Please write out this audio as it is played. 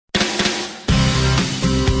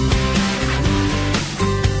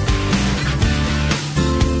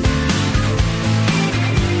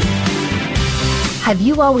Have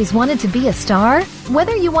you always wanted to be a star?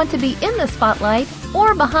 Whether you want to be in the spotlight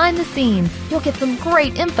or behind the scenes, you'll get some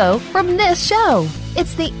great info from this show.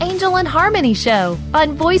 It's the Angel and Harmony Show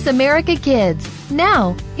on Voice America Kids.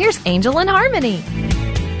 Now, here's Angel and Harmony.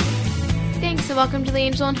 Thanks, and welcome to the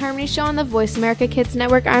Angel and Harmony Show on the Voice America Kids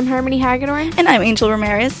Network. I'm Harmony Hagedorn. And I'm Angel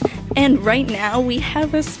Ramirez. And right now, we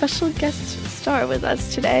have a special guest star with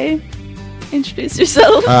us today. Introduce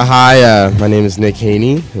yourself. Hi, my name is Nick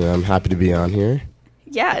Haney, and I'm happy to be on here.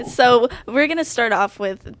 Yeah, so we're going to start off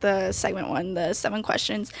with the segment 1, the 7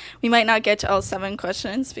 questions. We might not get to all 7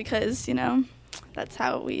 questions because, you know, that's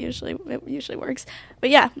how it usually works. But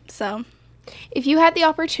yeah, so. If you had the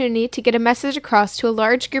opportunity to get a message across to a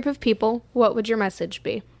large group of people, what would your message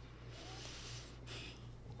be?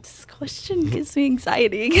 This question gives me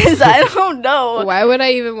anxiety because I don't know. Why would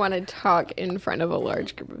I even want to talk in front of a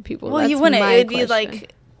large group of people? Well, That's you wouldn't. It would question. be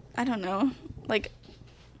like, I don't know, like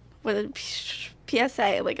with a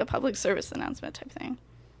PSA, like a public service announcement type thing.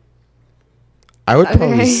 I would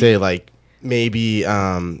probably say, like, maybe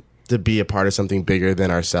to be a part of something bigger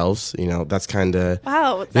than ourselves. You know, that's kind of...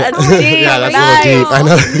 Wow, that's deep. Yeah, that's nice. a little deep. I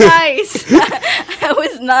know. Nice. I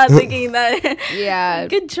was not thinking that. Yeah.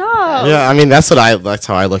 Good job. Yeah, I mean, that's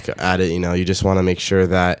how I look at it. You know, you just want to make sure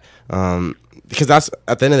that... because that's,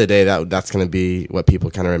 at the end of the day, that's going to be what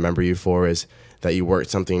people kind of remember you for, is that you work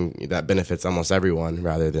something that benefits almost everyone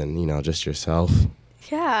rather than, you know, just yourself.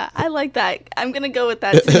 Yeah, I like that. I'm going to go with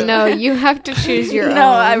that too. No, you have to choose your own. No,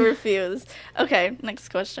 I refuse. Okay, next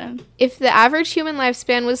question. If the average human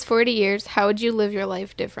lifespan was 40 years, how would you live your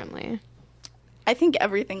life differently? I think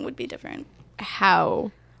everything would be different. How?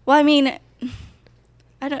 Well, I mean,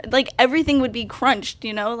 I don't, like, everything would be crunched,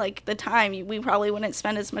 you know? Like, the time, we probably wouldn't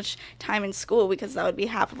spend as much time in school because that would be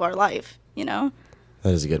half of our life, you know?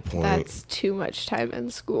 That is a good point. That's too much time in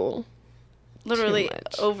school. Literally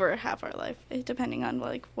over half our life, depending on,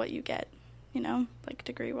 like, what you get, you know, like,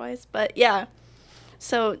 degree-wise. But, yeah,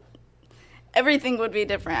 so everything would be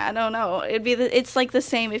different. I don't know. It's, like, the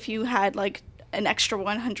same if you had, like, an extra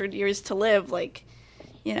 100 years to live, like,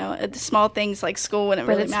 you know, the small things like school wouldn't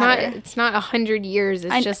really matter. It's not 100 years.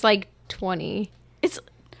 It's just, like, 20. It's...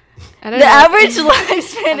 I don't the know. average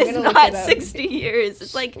lifespan is look not it up. 60 years.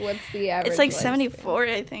 It's like... What's the average It's like lifespan? 74,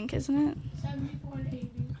 I think, isn't it?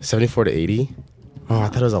 74 to 80? Oh, I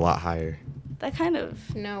thought it was a lot higher. That kind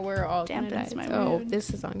of... No, we're all dampens my Oh, mood.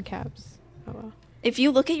 this is on caps. Oh, well. If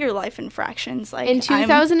you look at your life in fractions, like... In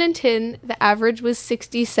 2010, the average was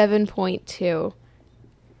 67.2.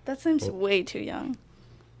 That seems way too young.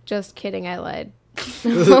 Just kidding, I lied.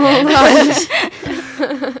 Hold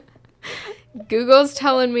on. Google's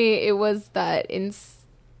telling me it was that in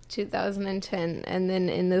 2010, and then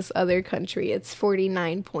in this other country, it's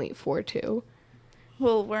 49.42.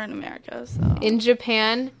 Well, we're in America, so... In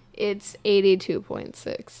Japan, it's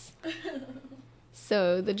 82.6.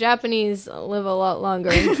 So the Japanese live a lot longer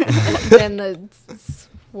than the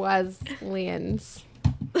Swazians.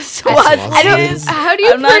 How do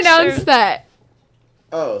you pronounce that?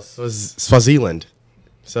 Oh, Swaziland.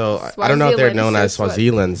 So I don't know if they're known as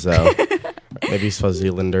Swaziland, so maybe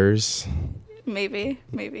Swazilanders. Maybe.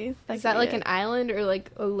 Is that like an island or like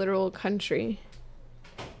a literal country?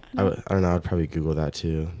 I don't know. I'd probably Google that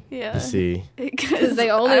too. Yeah. To see. Because they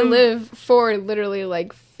only live for literally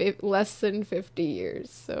like less than 50 years.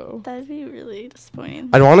 So that'd be really disappointing.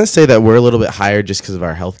 I'd want to say that we're a little bit higher just because of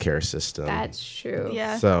our healthcare system. That's true.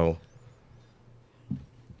 Yeah. So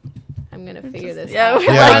I'm gonna figure this yeah, out. we're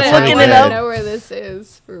like looking it I up. know where this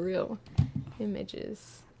is for real.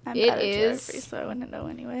 Images. I'm It bad at is. geography, so I wouldn't know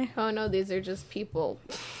anyway. Oh no, these are just people.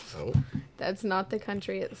 Oh. That's not the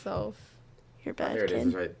country itself. You're bad, There it kid.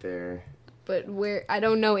 is, right there. But where I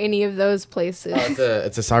don't know any of those places.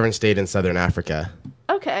 It's a sovereign state in southern Africa.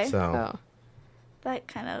 Okay. So Oh, That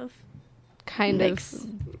kind of...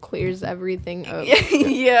 of clears everything up.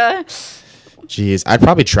 yeah. geez, I'd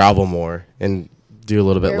probably travel more and do a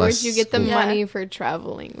little bit Where less. would you get the school. money for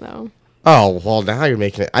traveling though? Oh, well, now you're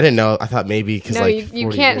making it. I didn't know. I thought maybe because No, like you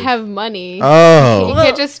 40 can't years. have money. Oh. You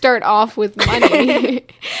can't just start off with money.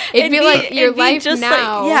 it'd be like your it'd be life just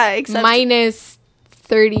now, like- yeah, except- minus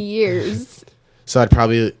 30 years. So I'd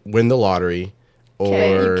probably win the lottery,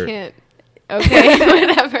 or You can't. Okay,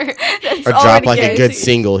 whatever. or drop like a good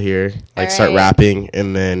single here, like start Alright. rapping,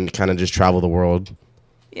 and then kind of just travel the world.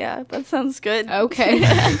 Yeah, that sounds good. Okay.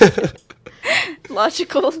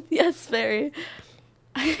 Logical. Yes, very.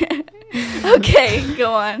 Okay,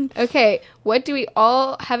 go on. Okay, what do we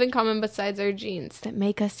all have in common besides our genes that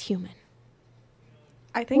make us human?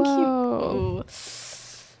 I think Whoa. you... Ooh.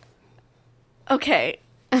 Okay.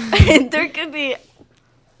 There could be...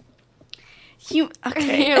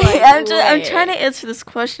 Okay. You're like, I'm wait. trying to answer this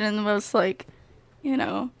question in the most like, you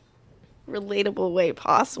know, relatable way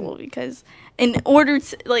possible, because in order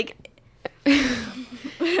to like To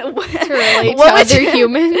relate to other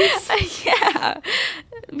humans. Yeah,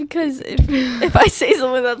 because if I say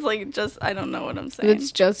something that's like just, I don't know what I'm saying.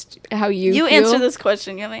 It's just how you feel. answer this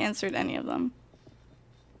question. You haven't answered any of them.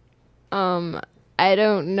 I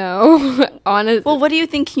don't know. Honestly. Well, what do you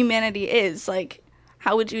think humanity is? Like,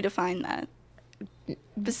 how would you define that?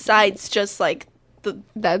 Besides just like the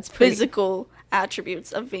That's pretty, physical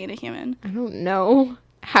attributes of being a human. I don't know.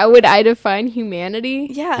 How would I define humanity?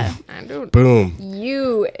 Yeah. I don't. Boom.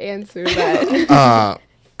 You answer that.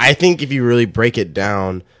 I think if you really break it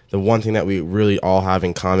down, the one thing that we really all have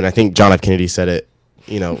in common, I think John F. Kennedy said it,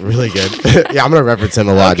 really good. Yeah, I'm going to reference him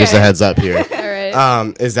a lot, just a Okay. heads up here. All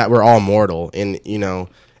right. Is that we're all mortal. And,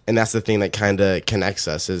 and that's the thing that kind of connects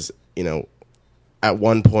us is, at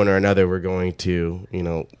one point or another, we're going to,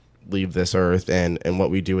 leave this earth. And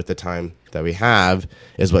what we do with the time that we have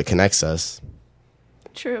is what connects us.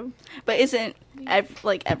 True. But isn't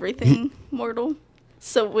everything mortal?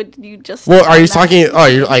 So would you just... Well, are you that? talking? Oh,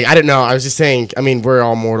 you're like, I didn't know. I was just saying. I mean, we're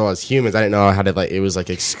all mortal as humans. I didn't know how to it was like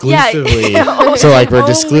exclusively. Yeah. So like we're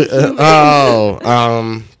Only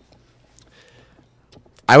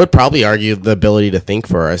I would probably argue the ability to think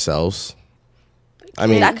for ourselves. I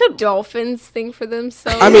mean, That could... Dolphins think for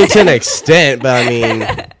themselves. I mean to an extent, but I mean,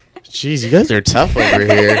 jeez, you guys are tough over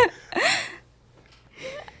here.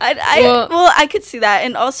 I could see that.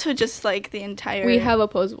 And also just like the entire... we have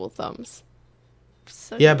opposable thumbs.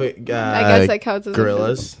 So Yeah, but I guess that counts as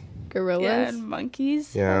gorillas. Gorillas. Yeah, and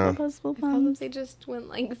monkeys. Yeah. have opposable How thumbs. they just went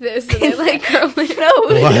like this and they like curling. No.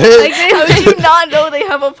 What? Like, how did you not know they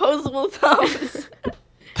have opposable thumbs?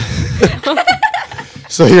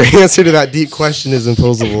 So your answer to that deep question is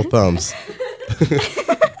opposable thumbs.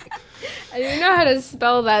 I don't know how to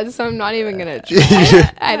spell that, so I'm not even gonna try.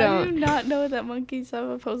 I How do don't. you not know that monkeys have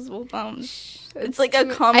opposable thumbs? It's like a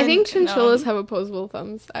too- common... I think chinchillas known. have opposable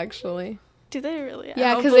thumbs, actually. Do they really? I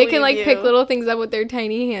Yeah, don't because they can believe like pick you. little things up with their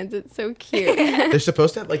tiny hands. It's so cute. They're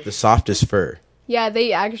supposed to have like the softest fur. Yeah,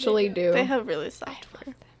 they actually do. They have really soft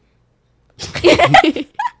fur.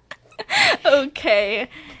 Okay.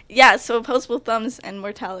 Yeah, so opposable thumbs and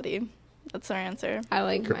mortality. That's our answer. I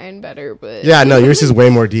like mine better, but Yeah, no, yours is way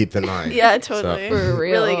more deep than mine. Yeah, totally. For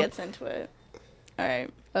real. Really gets into it. All right.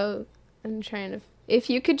 Oh, I'm trying to. If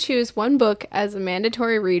you could choose one book as a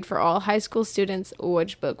mandatory read for all high school students,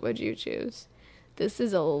 which book would you choose? This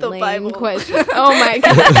is a lame Bible. question. Oh my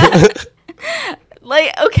god.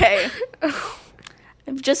 Like, okay.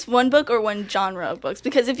 Just one book or one genre of books?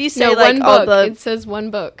 Because if you say No, like one all book. the... It says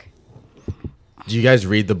one book. Do you guys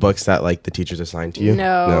read the books that like the teachers assign to you?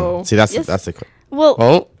 No. See, that's Yes. the. Well,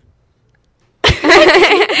 Oh,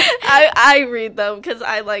 I read them because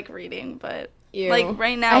I like reading, but Ew. like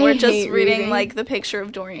right now I we're just hate reading like The Picture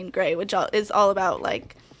of Dorian Gray, which is all about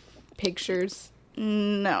like... Pictures.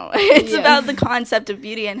 No, it's Yeah. about the concept of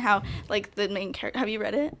beauty and how like the main character... Have you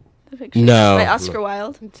read it? The Picture? No. By Oscar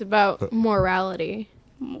Wilde? It's about morality.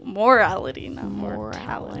 Morality, not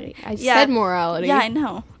mortality. I Yeah. said morality. Yeah, I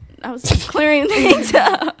know. I was clearing things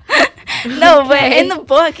up. No, but Okay. in the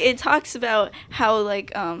book, it talks about how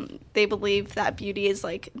like they believe that beauty is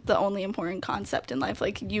like the only important concept in life.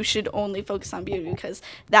 Like you should only focus on beauty because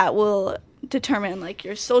that will determine like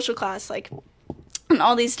your social class, like and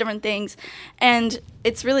all these different things. And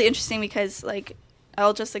it's really interesting because like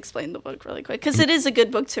I'll just explain the book really quick because it is a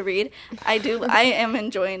good book to read. I am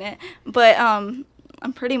enjoying it, but I'm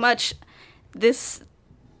pretty much this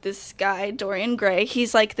guy, Dorian Gray,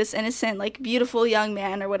 he's like this innocent, like beautiful young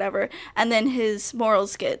man or whatever, and then his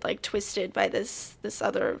morals get like twisted by this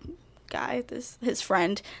other guy, his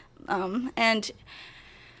friend, and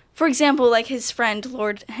for example, like his friend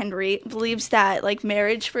Lord Henry believes that like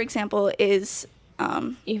marriage, for example, is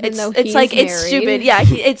Even though it's he's like it's married. stupid. Yeah,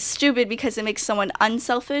 it's stupid because it makes someone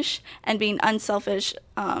unselfish, and being unselfish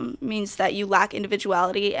means that you lack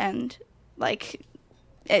individuality and like.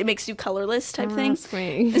 It makes you colorless type thing. Ask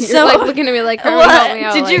me. You're So- like looking at me like, What? help me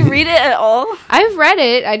out. Did you read it at all? I've read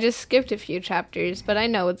it. I just skipped a few chapters, but I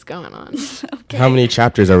know what's going on. Okay. how many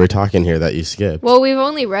chapters are we talking here that you skipped? Well, we've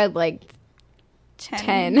only read like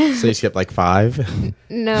 10. So you skipped like 5?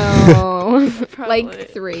 No, Probably. like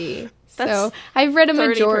 3. That's So I've read a 30%.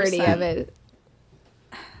 majority of it.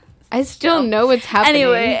 I still know what's happening.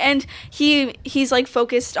 Anyway, and he's like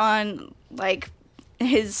focused on like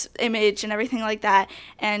his image and everything like that,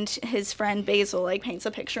 and his friend Basil like paints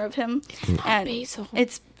a picture of him. And Basil.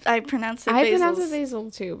 I pronounce it I Basil. pronounce it basil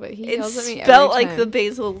too, but he yells at It's me spelled every like the time.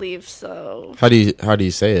 basil leaf, so How do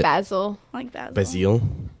you say it? Basil. like basil. Basil.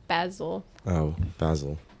 Basil. Oh,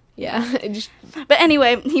 Basil. Yeah. But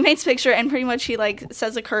anyway, he paints a picture, and pretty much he like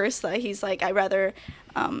says a curse that he's like, I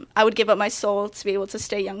would give up my soul to be able to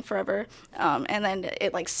stay young forever. And then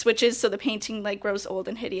it like switches, so the painting like grows old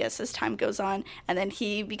and hideous as time goes on, and then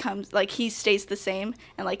he becomes like, he stays the same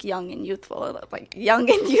and like young and youthful and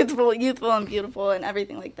beautiful and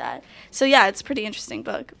everything like that. So yeah, it's a pretty interesting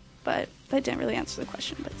book, but that didn't really answer the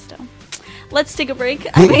question, but still. Let's take a break.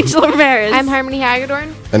 I'm Angel Ramirez. I'm Harmony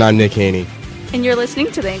Hagedorn. And I'm Nick Haney. And you're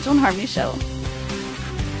listening to the Angel and Harmony Show.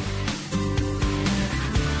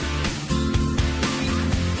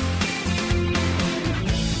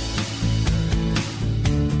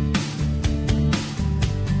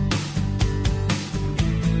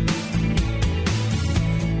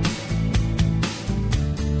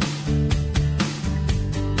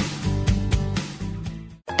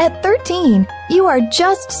 At 13, you are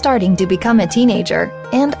just starting to become a teenager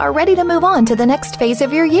and are ready to move on to the next phase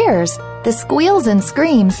of your years. The squeals and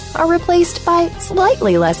screams are replaced by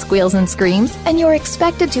slightly less squeals and screams, and you're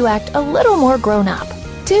expected to act a little more grown up.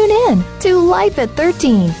 Tune in to Life at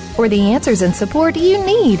 13 for the answers and support you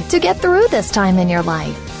need to get through this time in your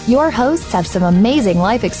life. Your hosts have some amazing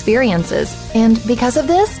life experiences, and because of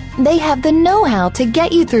this, they have the know-how to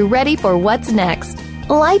get you through ready for what's next.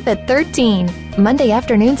 Life at 13, Monday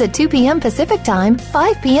afternoons at 2 p.m. Pacific Time,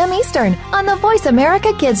 5 p.m. Eastern on the Voice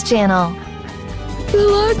America Kids channel. The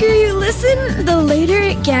longer you listen, the later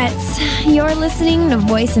it gets. You're listening to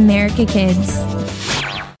Voice America Kids.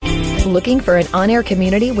 Looking for an on-air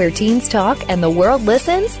community where teens talk and the world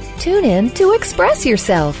listens? Tune in to Express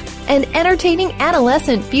Yourself, an entertaining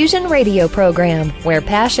adolescent fusion radio program where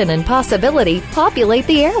passion and possibility populate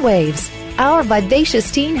the airwaves. Our vivacious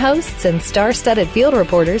teen hosts and star-studded field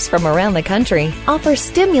reporters from around the country offer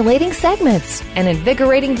stimulating segments and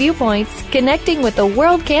invigorating viewpoints connecting with the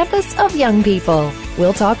world campus of young people.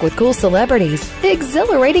 We'll talk with cool celebrities,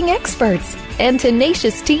 exhilarating experts, and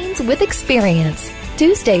tenacious teens with experience.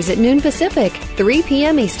 Tuesdays at noon Pacific, 3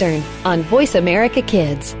 p.m. Eastern on Voice America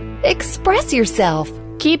Kids. Express yourself.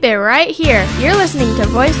 Keep it right here. You're listening to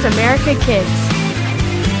Voice America Kids.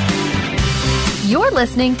 You're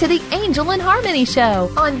listening to the Angel and Harmony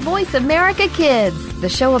Show on Voice America Kids, the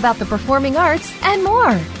show about the performing arts and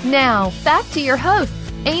more. Now, back to your hosts,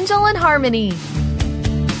 Angel and Harmony.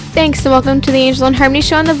 Thanks, and welcome to the Angel and Harmony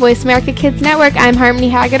Show on the Voice America Kids Network. I'm Harmony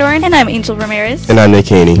Hagedorn. And I'm Angel Ramirez. And I'm Nick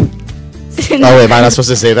Haney. Oh, wait, am I not supposed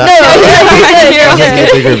to say that? No,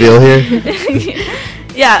 big reveal here?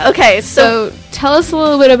 Yeah, okay, So tell us a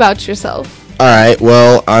little bit about yourself. All right,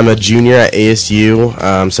 well, I'm a junior at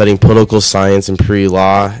ASU, studying political science and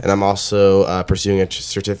pre-law, and I'm also pursuing a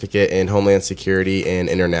certificate in Homeland Security and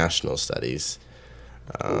International Studies.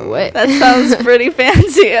 What? that sounds pretty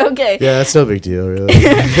fancy. Okay. Yeah, that's no big deal, really.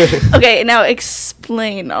 Okay, now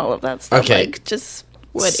explain all of that stuff. Okay. Like, just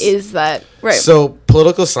What is that? right. So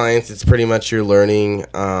political science, it's pretty much you're learning.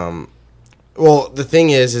 Well, the thing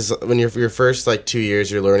is when your first 2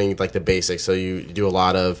 years, you're learning the basics. So you do a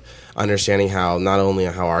lot of understanding how not only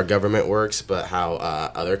how our government works, but how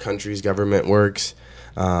other countries' government works.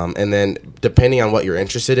 And then depending on what you're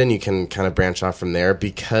interested in, you can kind of branch off from there,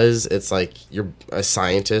 because it's like you're a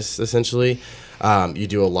scientist essentially. You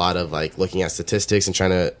do a lot of looking at statistics and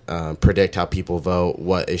trying to predict how people vote,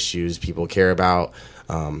 what issues people care about.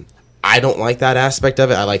 I don't like that aspect of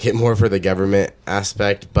it. I like it more for the government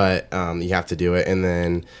aspect, but you have to do it. And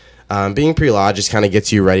then being pre-law just kind of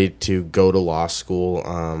gets you ready to go to law school,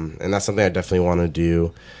 and that's something I definitely want to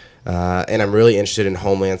do. And I'm really interested in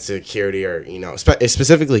Homeland Security, or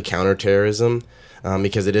specifically counterterrorism,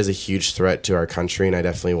 because it is a huge threat to our country, and I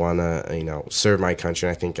definitely want to serve my country.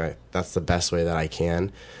 And I think that's the best way that I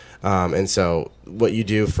can. And so what you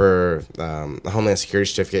do for the Homeland Security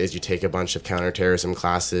Certificate is you take a bunch of counterterrorism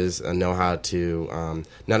classes and know how to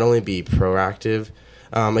not only be proactive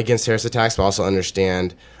against terrorist attacks, but also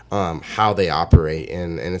understand how they operate.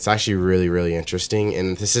 And it's actually really, really interesting.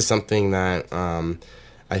 And this is something that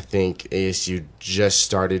I think ASU just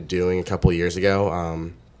started doing a couple of years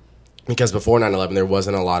ago. Because before 9/11, there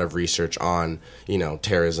wasn't a lot of research on,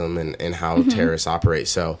 terrorism and how terrorists operate.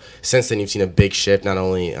 So since then, you've seen a big shift, not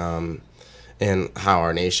only in how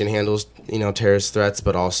our nation handles, terrorist threats,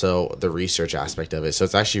 but also the research aspect of it. So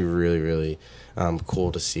it's actually really, really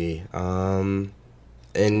cool to see.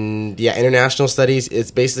 And yeah, international studies,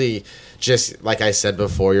 it's basically just, like I said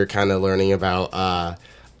before, you're kind of learning about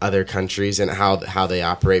other countries and how they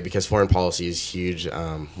operate, because foreign policy is huge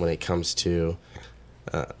when it comes to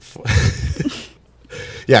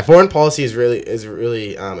Yeah, foreign policy is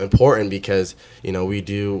really important because we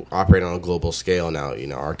do operate on a global scale now.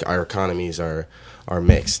 Our economies are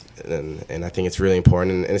mixed, and I think it's really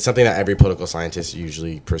important, and it's something that every political scientist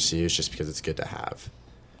usually pursues just because it's good to have.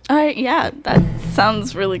 Yeah, that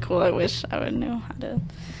sounds really cool. I wish I would know how to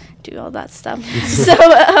do all that stuff.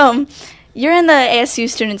 So, you're in the ASU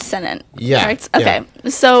Student Senate. Yeah. Right? Okay. Yeah.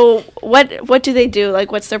 So, what do they do?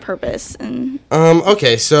 Like, what's their purpose? And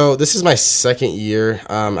okay, so this is my second year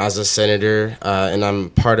as a senator, and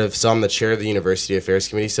I'm the chair of the University Affairs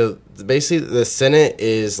Committee. So basically, the Senate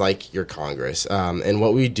is like your Congress, and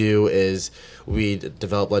what we do is we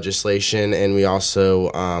develop legislation, and we also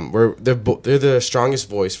they're the strongest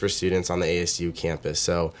voice for students on the ASU campus.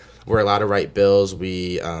 So we're allowed to write bills.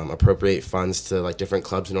 We appropriate funds to like different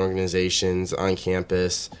clubs and organizations on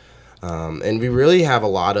campus. And we really have a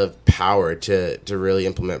lot of power to really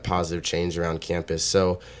implement positive change around campus.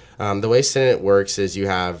 So the way Senate works is you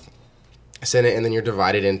have Senate, and then you're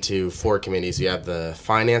divided into 4 committees. You have the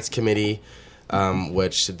Finance Committee,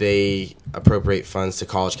 which they appropriate funds to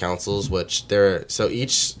college councils, so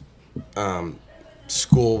each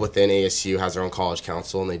school within ASU has their own college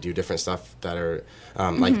council, and they do different stuff that are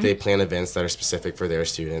like they plan events that are specific for their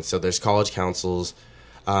students. So there's college councils.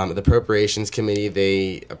 The Appropriations Committee,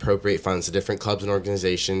 they appropriate funds to different clubs and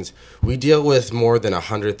organizations. We deal with more than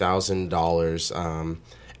 $100,000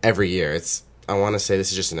 every year. I want to say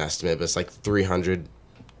this is just an estimate, but it's like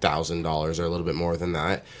 $300,000 or a little bit more than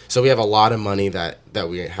that. So we have a lot of money that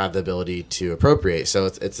we have the ability to appropriate. So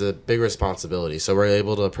it's a big responsibility. So we're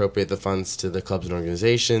able to appropriate the funds to the clubs and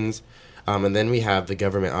organizations. And then we have the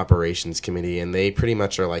Government Operations Committee, and they pretty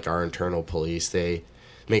much are like our internal police. They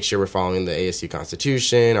make sure we're following the ASU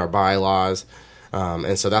Constitution, our bylaws,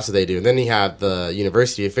 and so that's what they do. And then you have the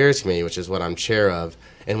University Affairs Committee, which is what I'm chair of,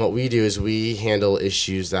 and what we do is we handle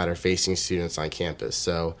issues that are facing students on campus.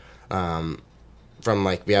 So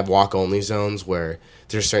we have walk-only zones where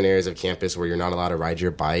there's certain areas of campus where you're not allowed to ride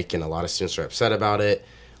your bike, and a lot of students are upset about it.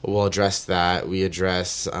 We'll address that. We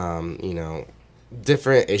address,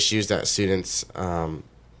 different issues that students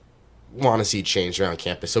want to see changed around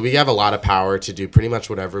campus. So we have a lot of power to do pretty much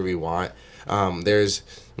whatever we want. There's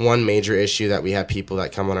one major issue that we have people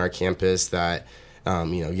that come on our campus that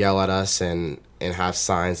yell at us and have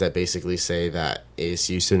signs that basically say that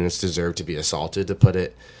ASU students deserve to be assaulted, to put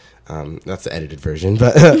it. That's the edited version,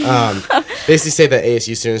 but basically say that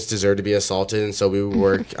ASU students deserve to be assaulted, and so we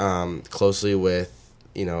work closely with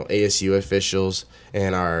ASU officials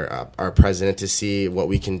and our president to see what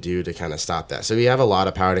we can do to kind of stop that. So we have a lot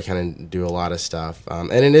of power to kind of do a lot of stuff.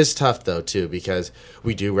 And it is tough, though, too, because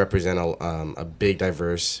we do represent a big,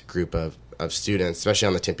 diverse group of students, especially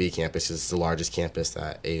on the Tempe campus. It's the largest campus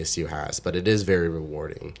that ASU has, but it is very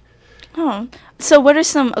rewarding. Oh, so what are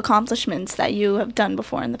some accomplishments that you have done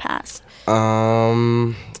before in the past?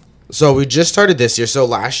 So we just started this year. So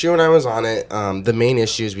last year when I was on it, the main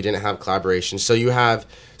issue is we didn't have collaboration.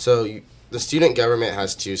 The student government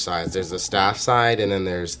has 2 sides. There's the staff side, and then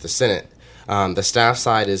there's the Senate. The staff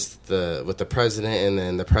side is with the president, and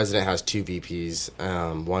then the president has 2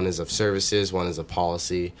 VPs. One is of services, one is of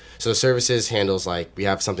policy. So the services handles we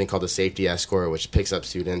have something called the safety escort, which picks up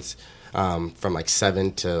students from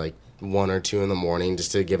 7 to 1 or 2 in the morning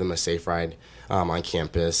just to give them a safe ride on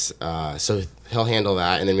campus. So he'll handle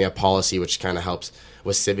that. And then we have policy, which kind of helps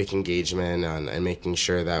with civic engagement and making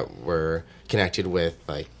sure that we're connected with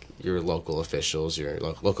your local officials, your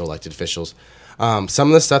local elected officials. Some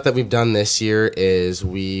of the stuff that we've done this year is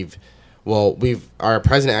our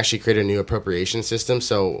president actually created a new appropriation system.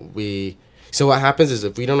 So what happens is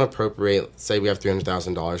if we don't appropriate, say we have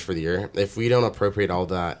 $300,000 for the year, if we don't appropriate all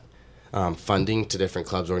that funding to different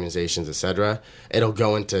clubs, organizations, etc., it'll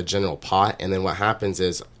go into a general pot, and then what happens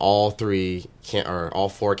is all 4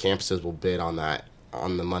 campuses will bid on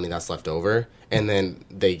the money that's left over, and then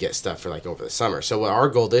they get stuff for over the summer. So our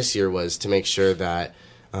goal this year was to make sure that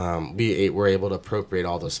we were able to appropriate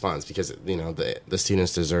all those funds because the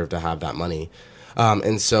students deserve to have that money.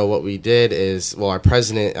 And so what we did is, our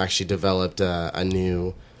president actually developed a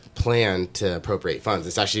new plan to appropriate funds.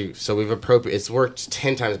 It's actually, so it's worked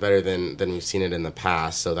 10 times better than we've seen it in the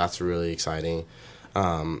past, so that's really exciting.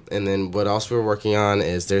 And then what else we're working on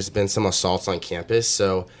is there's been some assaults on campus,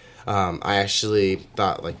 so I actually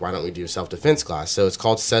thought, why don't we do a self-defense class? So it's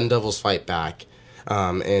called Sun Devils Fight Back,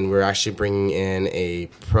 and we're actually bringing in a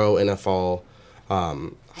pro NFL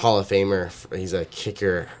Hall of Famer. He's a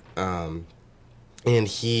kicker, and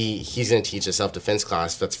he's going to teach a self-defense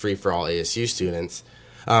class that's free for all ASU students.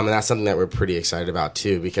 And that's something that we're pretty excited about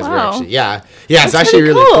too, because we're Wow. actually, it's That's actually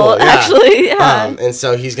pretty really cool. Yeah. Actually, yeah. And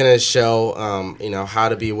so he's going to show, how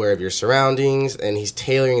to be aware of your surroundings, and he's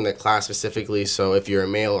tailoring the class specifically. So if you're a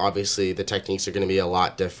male, obviously the techniques are going to be a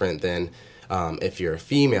lot different than if you're a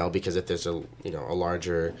female, because if there's a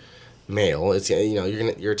larger male, it's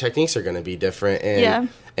your techniques are going to be different.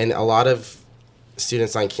 And a lot of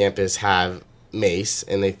students on campus have mace,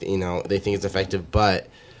 and they think it's effective, but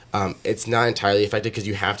it's not entirely effective because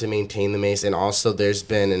you have to maintain the mace. And also there's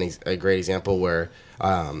been a great example where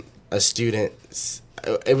a student,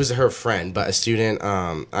 it was her friend, but a student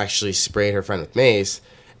actually sprayed her friend with mace,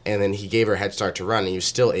 and then he gave her a head start to run, and he was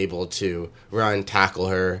still able to run, tackle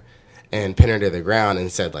her, and pin her to the ground,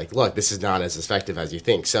 and said, like, look, this is not as effective as you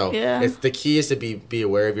think. So the key is to be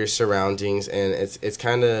aware of your surroundings, and it's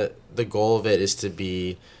kind of, the goal of it is to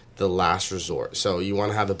be the last resort. So you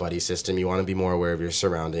want to have the buddy system. You want to be more aware of your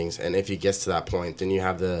surroundings. And if you get to that point, then you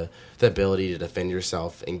have the ability to defend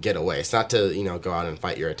yourself and get away. It's not to, go out and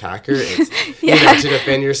fight your attacker. It's to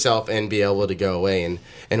defend yourself and be able to go away. And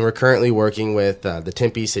we're currently working with the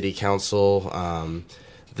Tempe City Council,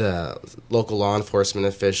 the local law enforcement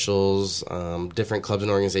officials, different clubs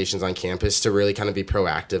and organizations on campus to really kind of be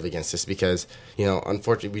proactive against this, because,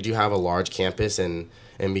 unfortunately we do have a large campus, and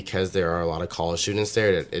because there are a lot of college students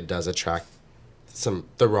there, it does attract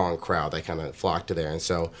the wrong crowd that kind of flock to there. And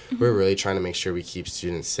so we're really trying to make sure we keep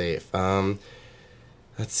students safe.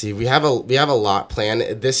 Let's see, we have a lot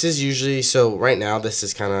planned. This is usually, so right now this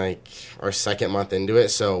is kind of like our second month into it,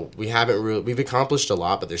 so we've accomplished a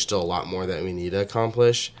lot, but there's still a lot more that we need to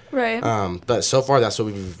accomplish. Right. But so far that's what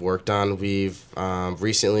we've worked on. We've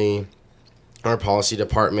recently, our policy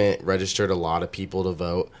department registered a lot of people to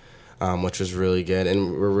vote, which was really good.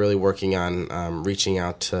 And we're really working on reaching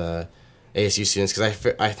out to ASU students,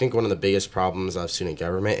 because I think one of the biggest problems of student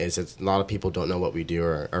government is a lot of people don't know what we do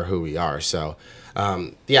or who we are. So,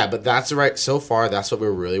 but that's right. So far, that's what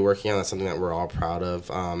we're really working on. That's something that we're all proud of.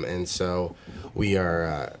 And so we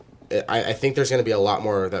are, I think there's going to be a lot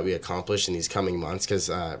more that we accomplish in these coming months, because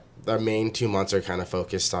our main 2 months are kind of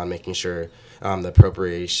focused on making sure the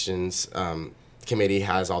appropriations committee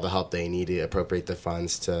has all the help they need to appropriate the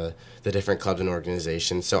funds to the different clubs and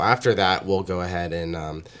organizations. So after that, we'll go ahead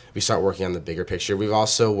and we start working on the bigger picture. We've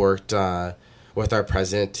also worked with our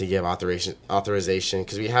president to give authorization,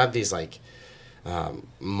 because we have these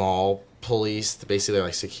mall police, basically they're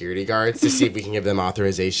like security guards, to see if we can give them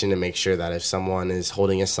authorization to make sure that if someone is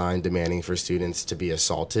holding a sign demanding for students to be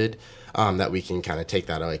assaulted, that we can kind of take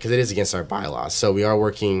that away, because it is against our bylaws. So we are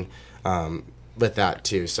working with that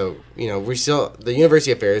too. So, the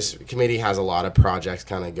University Affairs Committee has a lot of projects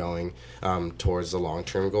kind of going towards the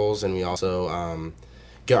long-term goals, and we also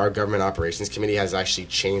our Government Operations Committee has actually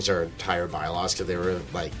changed our entire bylaws, because they were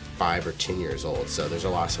 5 or 10 years old. So there's a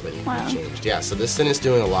lot of stuff that needs to be changed. Yeah, so this Senate's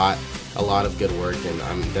doing a lot of good work, and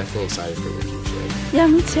I'm definitely excited for the future. Yeah,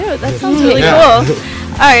 me too. That sounds really cool.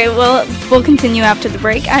 All right, well, we'll continue after the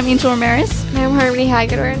break. I'm Angel Ramirez. And I'm Harmony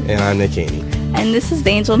Hagedorn. And I'm Nick Haney. And this is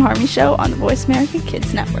the Angel and Harmony Show on the Voice America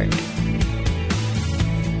Kids Network.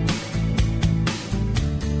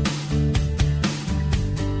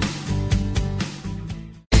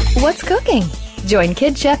 What's cooking? Join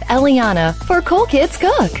Kid Chef Eliana for Cool Kids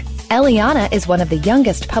Cook. Eliana is one of the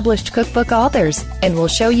youngest published cookbook authors and will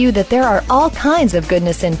show you that there are all kinds of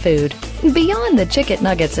goodness in food, beyond the chicken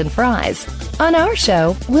nuggets and fries. On our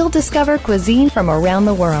show, we'll discover cuisine from around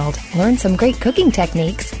the world, learn some great cooking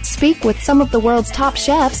techniques, speak with some of the world's top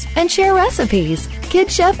chefs, and share recipes. Kid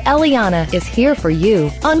Chef Eliana is here for you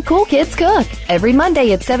on Cool Kids Cook every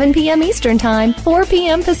Monday at 7 p.m. Eastern Time, 4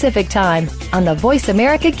 p.m. Pacific Time on the Voice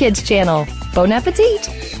America Kids channel. Bon appetit!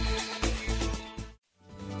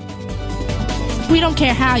 We don't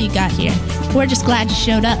care how you got here. We're just glad you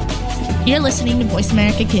showed up. You're listening to Voice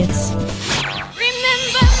America Kids.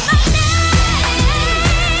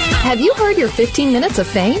 Have you heard your 15 minutes of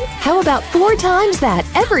fame? How about 4 times that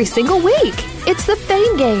every single week? It's the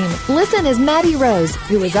Fame Game. Listen as Maddie Rose,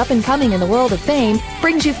 who is up and coming in the world of fame,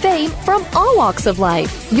 brings you fame from all walks of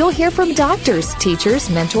life. You'll hear from doctors, teachers,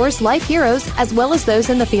 mentors, life heroes, as well as those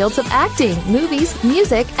in the fields of acting, movies,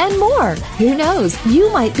 music, and more. Who knows? You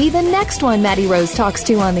might be the next one Maddie Rose talks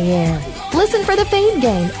to on the air. Listen for the Fame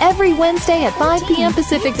Game every Wednesday at 5 p.m.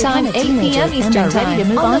 Pacific Time, 8 p.m. Eastern Time, ready to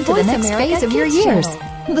move on to the next phase of your years.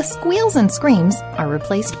 The squeals and screams are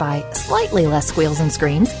replaced by slightly less squeals and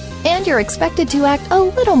screams, and you're expected to act a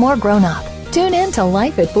little more grown-up. Tune in to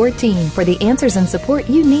Life at 14 for the answers and support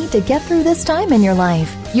you need to get through this time in your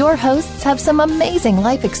life. Your hosts have some amazing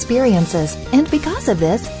life experiences, and because of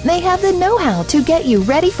this, they have the know-how to get you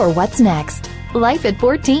ready for what's next. Life at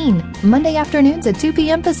 14, Monday afternoons at 2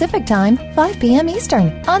 p.m. Pacific Time, 5 p.m.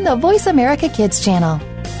 Eastern, on the Voice America Kids channel.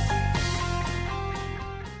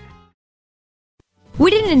 We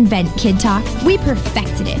didn't invent Kid Talk, we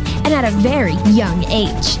perfected it, and at a very young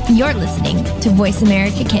age. You're listening to Voice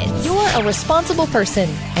America Kids. You're a responsible person,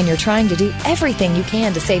 and you're trying to do everything you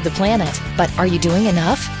can to save the planet. But are you doing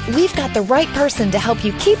enough? We've got the right person to help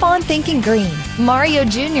you keep on thinking green. Mario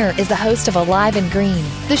Jr. is the host of Alive and Green.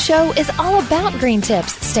 The show is all about green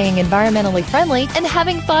tips, staying environmentally friendly, and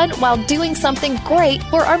having fun while doing something great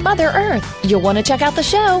for our Mother Earth. You'll want to check out the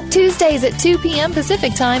show Tuesdays at 2 p.m.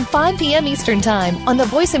 Pacific Time, 5 p.m. Eastern Time on the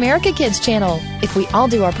Voice America Kids channel. If we all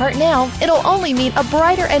do our part now, it'll only mean a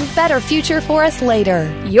brighter and better future for us later.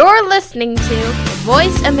 You're listening to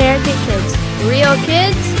Voice America Kids. Real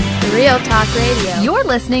kids, real talk radio. You're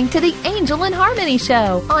listening to the Angel and Harmony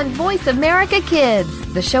Show on Voice America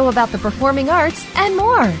Kids, the show about the performing arts and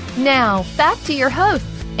more. Now, back to your hosts,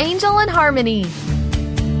 Angel and Harmony.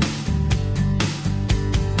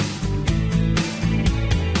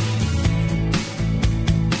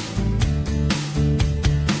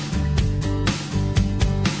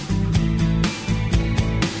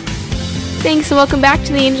 Thanks and welcome back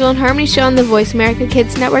to the Angel and Harmony Show on the Voice America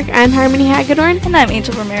Kids Network. I'm Harmony Hagedorn. And I'm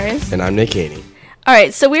Angel Ramirez. And I'm Nick Haney. All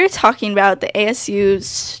right, so we were talking about the ASU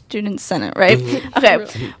Student Senate, right? Mm-hmm.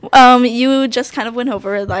 Okay. You just kind of went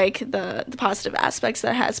over, like, the positive aspects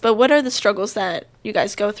that it has. But what are the struggles that you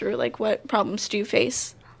guys go through? Like, what problems do you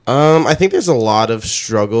face? I think there's a lot of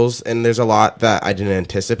struggles, and there's a lot that I didn't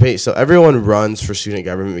anticipate. So everyone runs for student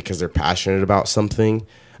government because they're passionate about something.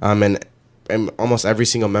 And almost every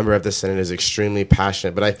single member of the Senate is extremely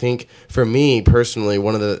passionate. But I think for me personally,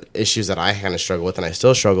 one of the issues that I kind of struggle with, and I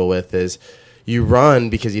still struggle with, is you run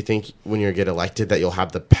because you think when you get elected that you'll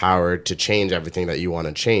have the power to change everything that you want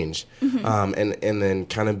to change. Mm-hmm. And then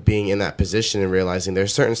kind of being in that position and realizing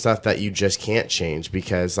there's certain stuff that you just can't change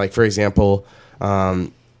because, like, for example,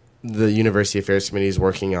 the University Affairs Committee is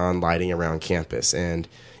working on lighting around campus. And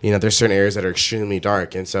there's certain areas that are extremely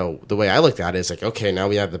dark. And so the way I looked at it is like, okay, now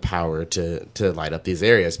we have the power to light up these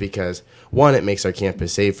areas because, one, it makes our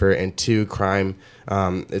campus safer, and two, crime,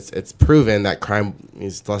 it's proven that crime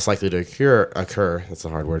is less likely to occur. That's a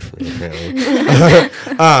hard word for me, apparently.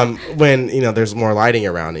 When, there's more lighting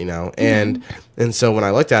around, And so when I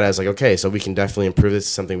looked at it, I was like, okay, so we can definitely improve this.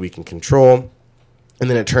 It's something we can control. And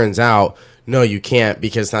then it turns out, no, you can't,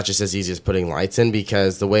 because it's not just as easy as putting lights in,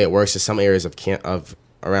 because the way it works is some areas of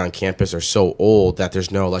around campus are so old that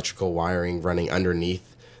there's no electrical wiring running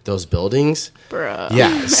underneath those buildings. Bruh.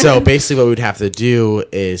 Yeah. So basically what we'd have to do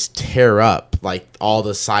is tear up like all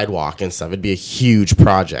the sidewalk and stuff. It'd be a huge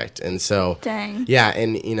project. And so, dang. Yeah.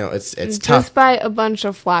 And it's just tough. Just buy a bunch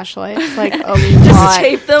of flashlights, like a lot. Just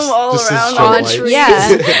tape them all just around on trees.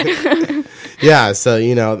 Yeah. Yeah. So,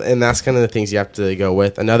 and that's kind of the things you have to go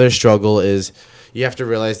with. Another struggle is you have to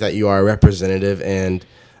realize that you are a representative, and,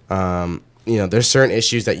 there's certain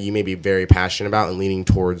issues that you may be very passionate about and leaning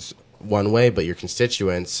towards one way, but your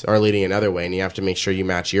constituents are leading another way, and you have to make sure you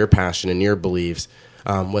match your passion and your beliefs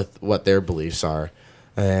with what their beliefs are.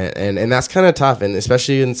 And that's kind of tough, and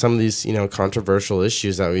especially in some of these, controversial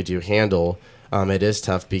issues that we do handle, it is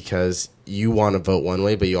tough because you want to vote one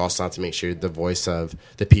way, but you also have to make sure the voice of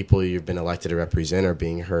the people you've been elected to represent are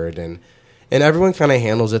being heard, and everyone kind of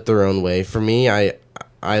handles it their own way. For me,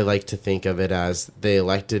 I like to think of it as they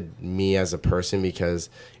elected me as a person because,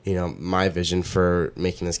 my vision for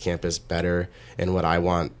making this campus better and what I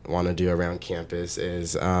want to do around campus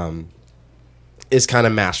is kind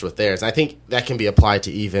of matched with theirs. I think that can be applied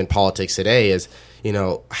to even politics today is,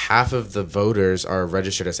 half of the voters are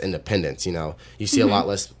registered as independents. You see a lot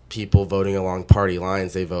less people voting along party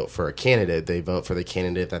lines. They vote for a candidate. They vote for the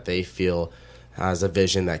candidate that they feel has a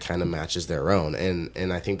vision that kind of matches their own.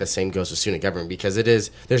 And I think the same goes with student government because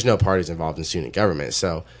there's no parties involved in student government.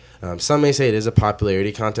 So some may say it is a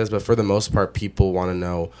popularity contest, but for the most part, people want to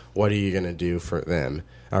know what are you going to do for them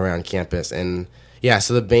around campus. And yeah,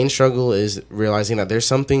 so the main struggle is realizing that there's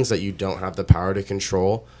some things that you don't have the power to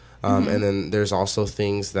control. And then there's also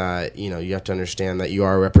things that, you have to understand that you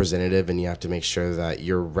are a representative and you have to make sure that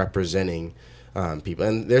you're representing people.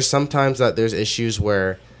 And there's sometimes that there's issues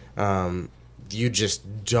where you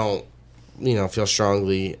just don't, feel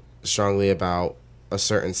strongly about a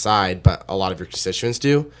certain side, but a lot of your constituents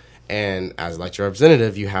do. And as elected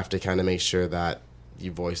representative, you have to kind of make sure that you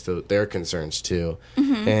voice their concerns too.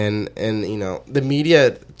 And the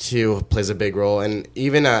media too plays a big role. And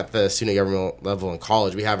even at the student government level in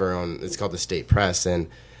college, we have our own, it's called the state press, and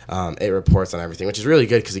it reports on everything, which is really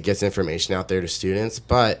good because it gets information out there to students.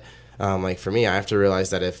 But like for me, I have to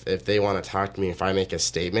realize that if they want to talk to me, if I make a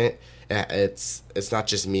statement it's not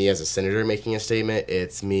just me as a senator making a statement,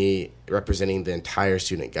 it's me representing the entire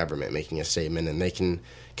student government making a statement, and they can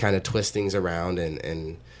kind of twist things around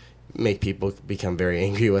and make people become very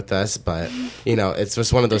angry with us. But, it's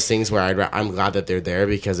just one of those things where I'm glad that they're there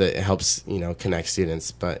because it helps, connect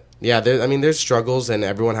students. But yeah, there's struggles and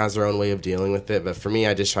everyone has their own way of dealing with it. But for me,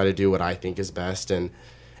 I just try to do what I think is best and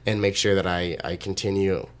make sure that I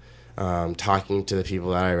continue talking to the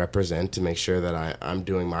people that I represent to make sure that I'm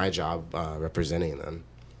doing my job representing them.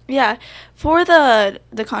 Yeah. For the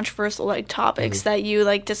controversial topics that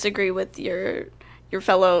you disagree with your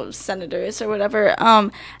fellow senators or whatever,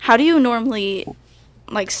 how do you normally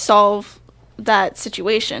solve that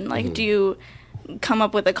situation? Do you come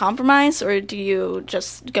up with a compromise, or do you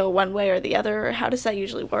just go one way or the other, or how does that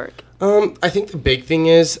usually work? I think the big thing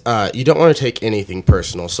is you don't want to take anything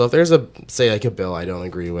personal. So if there's a bill I don't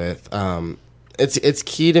agree with, it's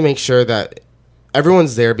key to make sure that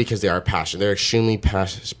everyone's there because they are passionate. They're extremely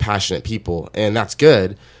passionate people, and that's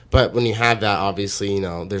good. But when you have that, obviously,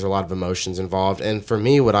 there's a lot of emotions involved. And for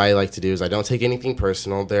me, what I like to do is I don't take anything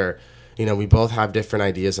personal. We both have different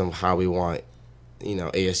ideas on how we want,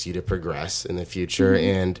 ASU to progress in the future.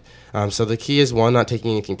 And so the key is, one, not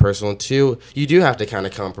taking anything personal. Two, you do have to kind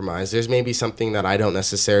of compromise. There's maybe something that I don't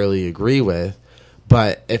necessarily agree with,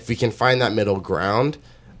 but if we can find that middle ground,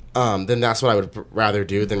 then that's what I would rather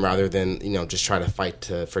do rather than just try to fight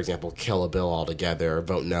to, for example, kill a bill altogether or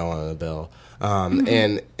vote no on a bill.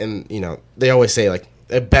 And they always say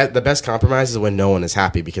the best compromise is when no one is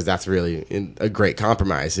happy, because that's really a great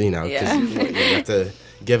compromise. Because you have to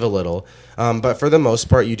give a little. But for the most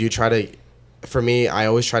part, you do try to. For me, I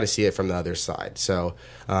always try to see it from the other side. So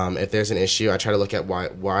if there's an issue, I try to look at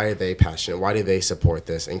why are they passionate, why do they support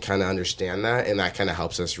this, and kind of understand that, and that kind of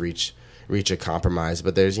helps us reach a compromise.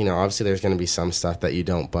 But there's obviously there's going to be some stuff that you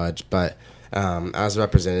don't budge, but as a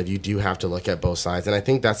representative, you do have to look at both sides. And I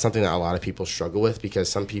think that's something that a lot of people struggle with, because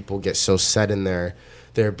some people get so set in their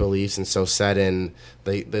beliefs and so set in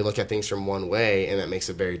they look at things from one way, and that makes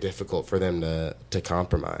it very difficult for them to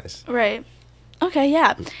compromise. Right. Okay,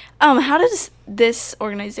 yeah. How does this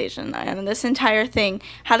organization and this entire thing,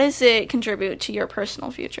 how does it contribute to your personal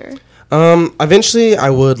future? Eventually, I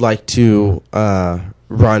would like to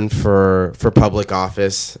run for public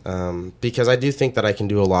office, because I do think that I can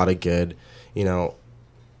do a lot of good,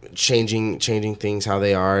 changing things how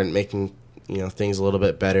they are and making things a little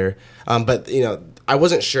bit better. But I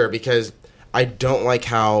wasn't sure, because I don't like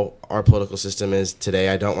how our political system is today.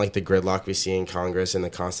 I don't like the gridlock we see in Congress and the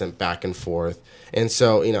constant back and forth. And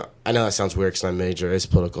so, I know that sounds weird because my major is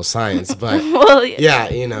political science, but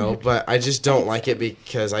well, but I just don't like it,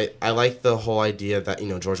 because I like the whole idea that,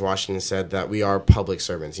 George Washington said that we are public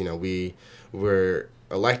servants. We're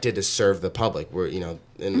elected to serve the public. We're,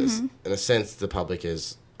 in a sense, the public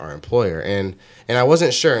is our employer, and I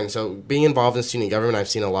wasn't sure. And so being involved in student government, I've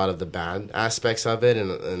seen a lot of the bad aspects of it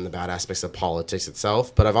and the bad aspects of politics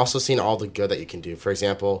itself, but I've also seen all the good that you can do. For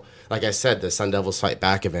example, like I said, the Sun Devils Fight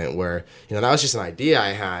Back event, where that was just an idea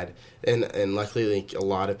I had, and luckily a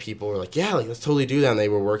lot of people were like, yeah, let's totally do that, and they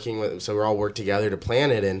were working with, so we all worked together to plan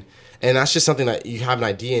it, and that's just something that you have an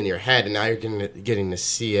idea in your head, and now you're getting to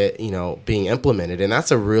see it, being implemented, and that's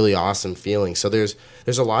a really awesome feeling. So there's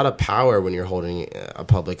a lot of power when you're holding a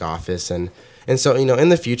public office, and so in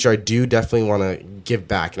the future, I do definitely want to give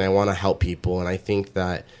back, and I want to help people, and I think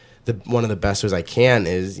that one of the best ways I can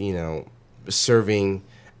is serving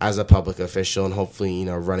as a public official, and hopefully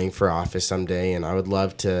running for office someday. And I would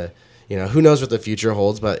love to, who knows what the future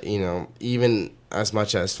holds, but even as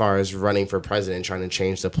much as far as running for president, trying to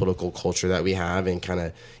change the political culture that we have and kind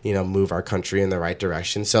of, move our country in the right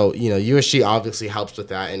direction. So, USG obviously helps with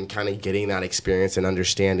that, and kind of getting that experience and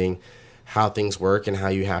understanding how things work and how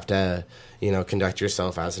you have to, conduct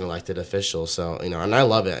yourself as an elected official. So, and I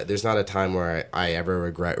love it. There's not a time where I ever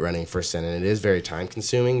regret running for Senate. It is very time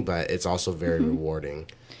consuming, but it's also very rewarding.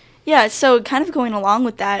 Yeah, so kind of going along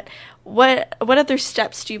with that, what other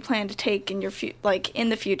steps do you plan to take in your in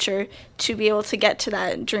the future to be able to get to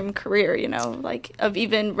that dream career, of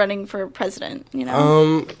even running for president,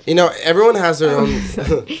 everyone has their own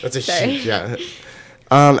that's a huge, yeah.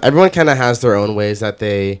 Everyone kind of has their own ways that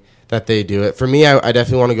they do it. For me, I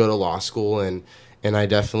definitely want to go to law school, and I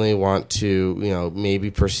definitely want to,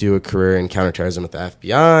 maybe pursue a career in counterterrorism with the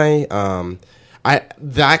FBI.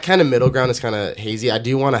 That kind of middle ground is kind of hazy. I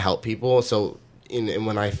do want to help people, so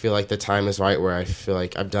when I feel like the time is right, where I feel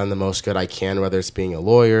like I've done the most good I can, whether it's being a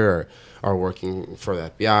lawyer or working for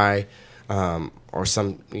the FBI or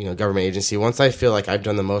some government agency. Once I feel like I've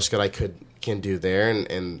done the most good I can do there,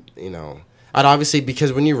 and I'd obviously,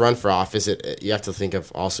 because when you run for office, you have to think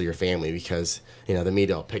of also your family, because, you know, the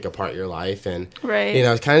media will pick apart your life, and, Right. you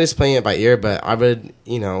know, it's kind of just playing it by ear. But I would,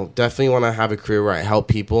 you know, definitely want to have a career where I help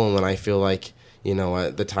people, and when I feel like, you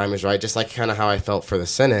know, the time is right, just like kind of how I felt for the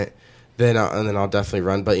Senate, then I'll definitely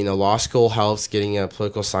run. But, you know, law school helps, getting a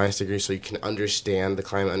political science degree so you can understand the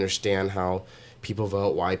climate, understand how people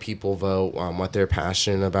vote, why people vote, what they're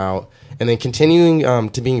passionate about, and then continuing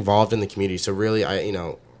to be involved in the community. So really,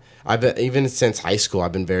 I've been, even since high school,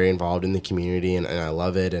 I've been very involved in the community, and I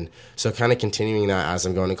love it. And so kind of continuing that as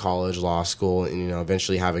I'm going to college, law school, and, you know,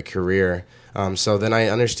 eventually have a career. So then I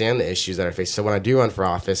understand the issues that are faced. So when I do run for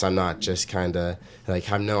office, I'm not just kind of like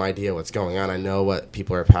have no idea what's going on. I know what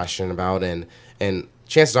people are passionate about, and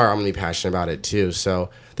chances are I'm going to be passionate about it too. So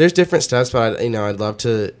there's different steps, but I'd love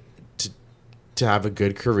to have a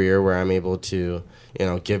good career where I'm able to, you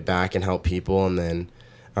know, give back and help people, and then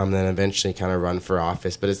eventually kind of run for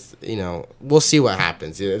office. But it's, you know, we'll see what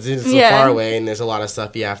happens. It's so far away, and there's a lot of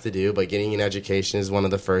stuff you have to do, but getting an education is one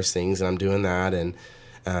of the first things, and I'm doing that, and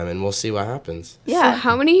we'll see what happens. Yeah. So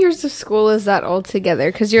how many years of school is that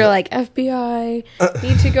altogether? Because you're like, FBI,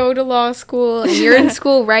 need to go to law school, and you're in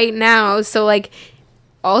school right now. So, like,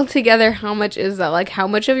 altogether, how much is that? Like, how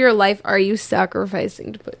much of your life are you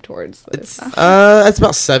sacrificing to put towards this? It's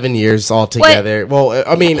about 7 years altogether. What?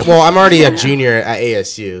 I'm already a junior at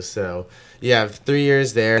ASU, so you have 3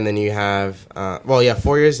 years there, and then you have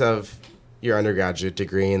 4 years of your undergraduate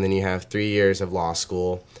degree, and then you have 3 years of law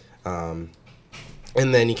school, and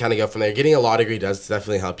then you kind of go from there. Getting a law degree does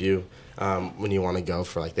definitely help you when you want to go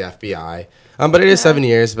for like the FBI, but it is 7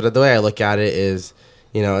 years. But the way I look at it is,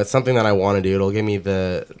 you know, it's something that I want to do. It'll give me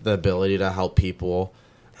the ability to help people.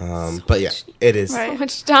 It is so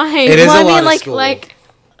much time. It is a lot of school. Like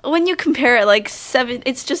when you compare it, like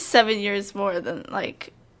it's just 7 years more than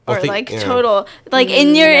like, total. Like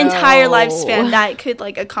in your entire lifespan, that could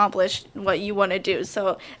like accomplish what you want to do.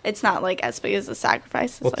 So it's not like as big as a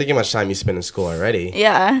sacrifice. Well, think how much time you spend in school already.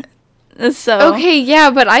 Yeah. So okay,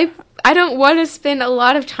 yeah, but I don't want to spend a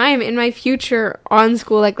lot of time in my future on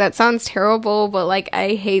school. Like, that sounds terrible, but, like,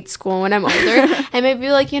 I hate school when I'm older. I might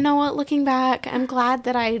be like, you know what, looking back, I'm glad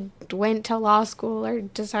that I went to law school or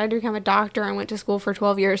decided to become a doctor and went to school for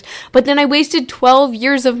 12 years. But then I wasted 12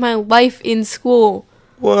 years of my life in school.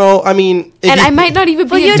 Well, I mean... And I might not even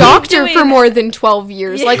be a doctor for more than 12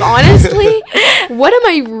 years. Yeah. Like, honestly, what am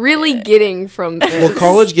I really getting from this? Well,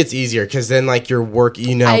 college gets easier because then, like, your work,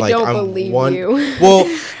 you know, I don't believe you. Well,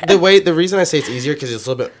 the reason I say it's easier because it's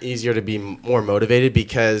a little bit easier to be more motivated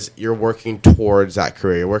because you're working towards that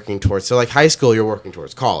career. You're working towards... So, like, high school, you're working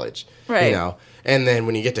towards college. Right. You know? And then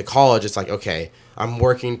when you get to college, it's like, okay, I'm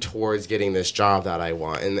working towards getting this job that I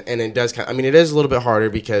want. And it does kind of... I mean, it is a little bit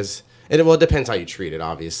harder because... It depends how you treat it,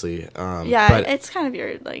 obviously. But it's kind of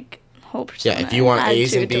your, like, whole persona. Yeah, if you want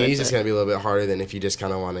A's and B's, it's going to be a little bit harder than if you just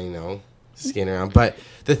kind of want to, you know, skin around. But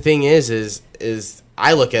the thing is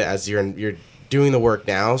I look at it as you're doing the work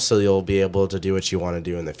now, so you'll be able to do what you want to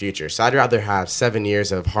do in the future. So I'd rather have 7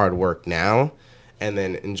 years of hard work now and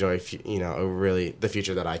then enjoy, you know, really the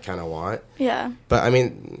future that I kind of want. Yeah. But, I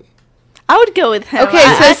mean... I would go with him.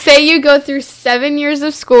 Okay, so say you go through 7 years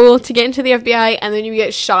of school to get into the FBI, and then you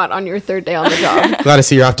get shot on your third day on the job. Glad to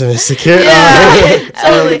see you're optimistic here. Yeah,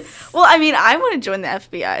 totally. Well, I mean, I want to join the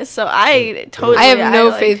FBI, so I have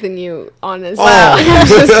no faith in you, honestly. Wow.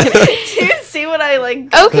 Do you see what I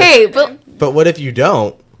like? Okay, but what if you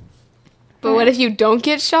don't? But what if you don't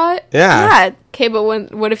get shot? Yeah. Okay, but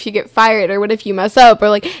what if you get fired, or what if you mess up, or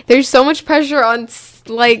like there's so much pressure on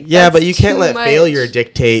like. Yeah, but you can't let failure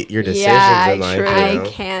dictate your decisions in life. True. I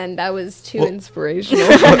can. That was too inspirational.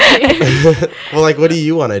 Well, like, what do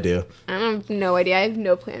you want to do? I have no idea. I have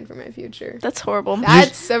no plan for my future. That's horrible.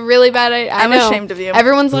 That's a really bad idea. I'm ashamed of you.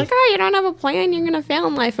 Everyone's like, oh, you don't have a plan. You're gonna fail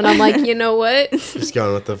in life, and I'm like, you know what? Just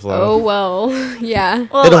going with the flow. Oh well, yeah.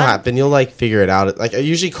 Well, it'll happen. You'll like figure it out. Like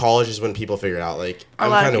usually, college is when people figure it out. Like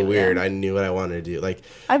I'm kind of weird. I knew what I wanted to do. Like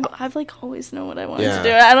I've like always known what I wanted to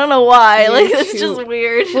do. I don't know why. Like it's just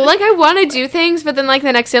weird. Well, like I want to do things, but then like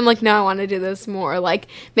the next day I'm like, no, I want to do this more. Like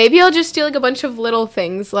maybe I'll just do like a bunch of little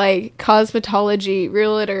things like cosmetology,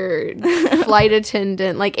 realtor, flight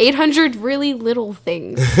attendant, like 800 really little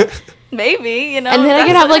things. Maybe, you know. And then I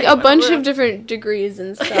could have like a bunch of different degrees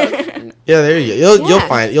and stuff. Yeah, there you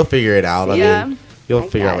go. You'll figure it out. I mean, you'll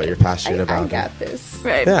figure out what you're passionate about. I got this.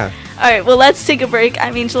 Right. Yeah. All right. Well, let's take a break.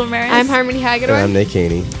 I'm Angel Ramirez. I'm Harmony Hagedorn. And I'm Nick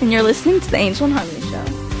Haney. And you're listening to the Angel and Harmony Show.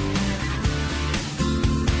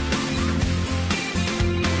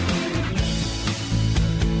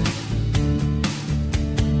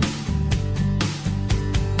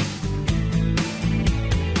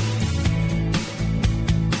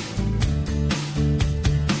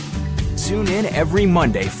 Tune in every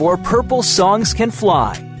Monday for Purple Songs Can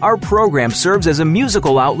Fly. Our program serves as a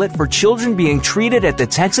musical outlet for children being treated at the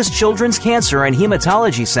Texas Children's Cancer and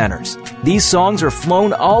Hematology Centers. These songs are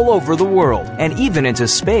flown all over the world and even into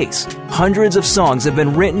space. Hundreds of songs have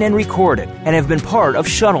been written and recorded and have been part of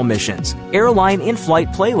shuttle missions, airline in-flight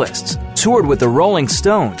playlists, toured with the Rolling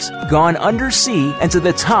Stones, gone undersea and to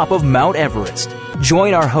the top of Mount Everest.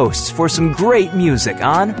 Join our hosts for some great music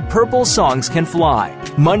on Purple Songs Can Fly,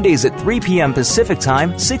 Mondays at 3 p.m. Pacific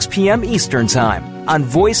Time, 6 p.m. Eastern Time on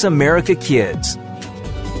Voice America Kids.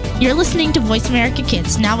 You're listening to Voice America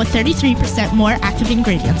Kids, now with 33% more active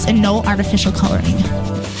ingredients and no artificial coloring.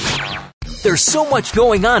 There's so much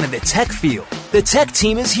going on in the tech field. The tech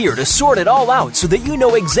team is here to sort it all out so that you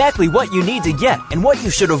know exactly what you need to get and what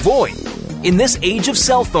you should avoid. In this age of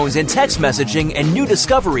cell phones and text messaging and new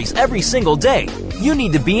discoveries every single day, you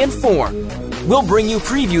need to be informed. We'll bring you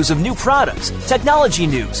previews of new products, technology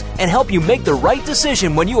news, and help you make the right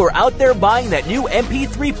decision when you are out there buying that new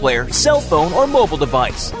MP3 player, cell phone, or mobile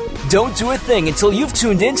device. Don't do a thing until you've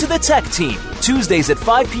tuned in to the Tech Team, Tuesdays at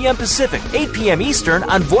 5 p.m. Pacific, 8 p.m. Eastern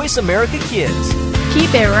on Voice America Kids.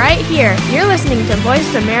 Keep it right here. You're listening to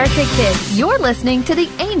Voice America Kids. You're listening to the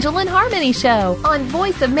Angel and Harmony Show on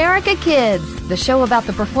Voice America Kids, the show about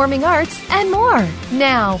the performing arts and more.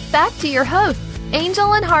 Now, back to your hosts,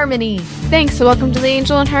 Angel and Harmony. Thanks. So welcome to the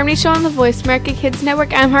Angel and Harmony Show on the Voice America Kids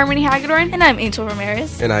Network. I'm Harmony Hagedorn. And I'm Angel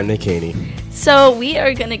Ramirez. And I'm Nick Haney. So we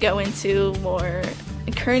are going to go into more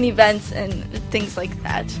current events and things like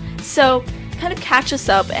that. So kind of catch us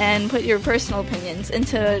up and put your personal opinions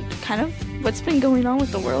into kind of what's been going on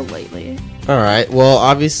with the world lately. All right. Well,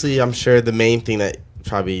 obviously, I'm sure the main thing that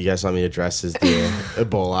probably you guys want me to address is the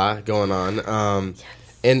Ebola going on.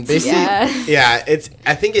 And basically,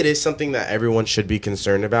 I think it is something that everyone should be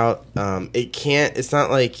concerned about. It's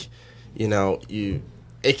not like,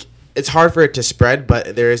 it's hard for it to spread,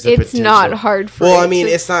 but there is the potential. It's not hard for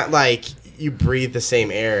it's not like you breathe the same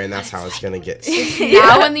air and that's how it's going to get sick.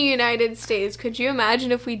 Now in the United States, could you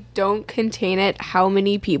imagine if we don't contain it, how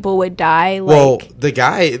many people would die? Well,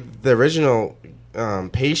 the original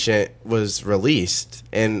patient was released,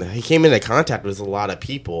 and he came into contact with a lot of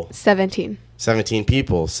people. 17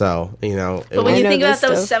 people, so, But when you think about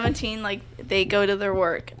those 17, they go to their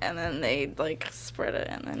work, and then they, spread it,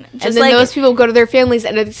 and then those people go to their families,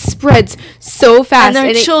 and it spreads so fast.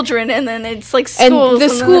 And their children, and then it's, schools.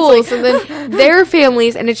 And then their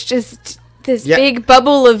families, and it's just this big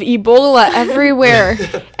bubble of Ebola everywhere.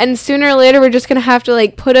 And sooner or later, we're just going to have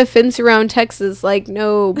to, put a fence around Texas,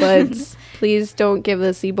 no, buds. Please don't give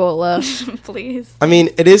us Ebola. Please. I mean,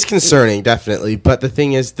 it is concerning, definitely. But the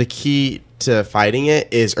thing is, the key to fighting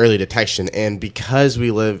it is early detection. And because we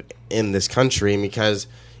live in this country, and because,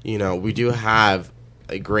 we do have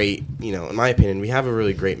a great, in my opinion, we have a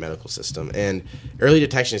really great medical system. And early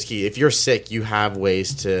detection is key. If you're sick, you have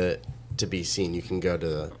ways to be seen. You can go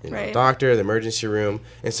to the doctor, the emergency room.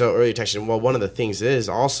 And so early detection, well, one of the things is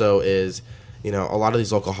a lot of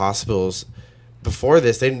these local hospitals, before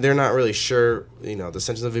this, they're not really sure, the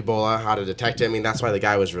symptoms of Ebola, how to detect it. I mean, that's why the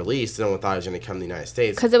guy was released. No one thought he was going to come to the United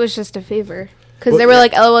States. Because it was just a fever. Because they were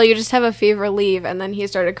like, oh, well, you just have a fever, leave. And then he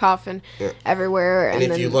started coughing everywhere. And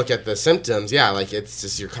if you look at the symptoms, it's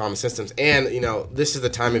just your common symptoms. And, this is the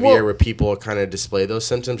time of year where people kind of display those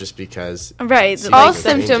symptoms just because. Right. All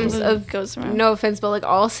symptoms no offense, but,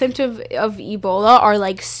 all symptoms of Ebola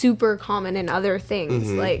are, super common in other things.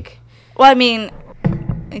 Mm-hmm.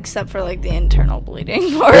 Except for the internal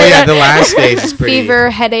bleeding. The last stage is pretty. Fever,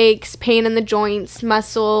 headaches, pain in the joints,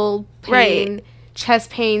 muscle pain, chest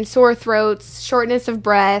pain, sore throats, shortness of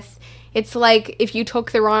breath. It's like if you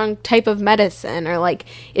took the wrong type of medicine, or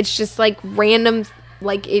it's just random.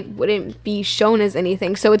 It wouldn't be shown as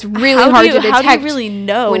anything, so it's really hard to detect. How do you really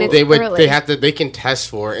know when it's early? They can test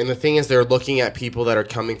for it, and the thing is, they're looking at people that are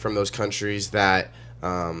coming from those countries that.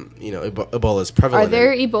 Ebola is prevalent. Are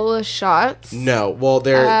there Ebola shots? No. Well,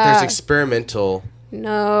 there's experimental.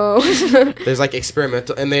 No. There's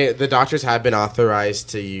experimental, and the doctors have been authorized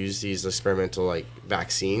to use these experimental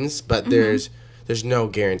vaccines, but there's no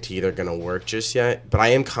guarantee they're going to work just yet. But I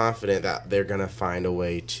am confident that they're going to find a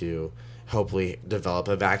way to hopefully develop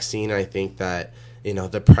a vaccine. I think that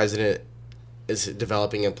the president is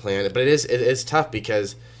developing a plan, but it is tough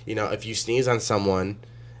because if you sneeze on someone.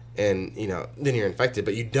 And, then you're infected,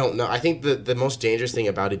 but you don't know. I think the most dangerous thing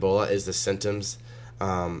about Ebola is the symptoms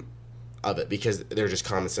of it, because they're just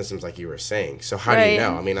common symptoms like you were saying. So how do you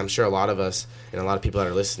know? I mean, I'm sure a lot of us and a lot of people that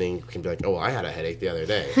are listening can be like, oh, well, I had a headache the other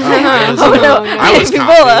day. I was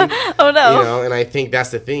coughing. Oh, to and I think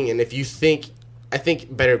that's the thing. And if you think, I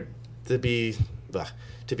think better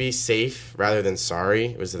to to be safe rather than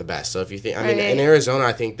sorry was the best. So if you think, I mean, Right. in Arizona,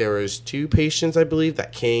 I think there was 2 patients, I believe,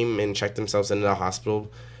 that came and checked themselves into the hospital,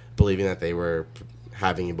 believing that they were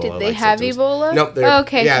having Ebola. Did they have symptoms. Ebola? Nope.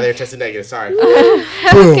 Okay. Yeah, they're tested negative. Sorry.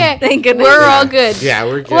 Okay. Thank goodness. We're all good. Yeah,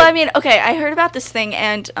 we're good. Well, I mean, okay, I heard about this thing,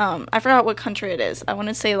 and I forgot what country it is. I want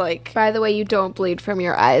to say, like... By the way, you don't bleed from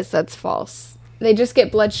your eyes. That's false. They just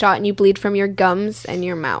get bloodshot and you bleed from your gums and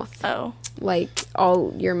your mouth. Oh. Like,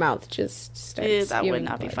 all your mouth just starts Ew, that would spewing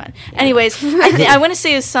not be blood. fun. Anyways, I want to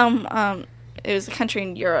say it was a country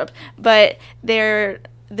in Europe, but they're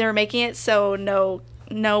making it so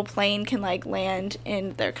no plane can, like, land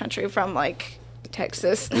in their country from, like...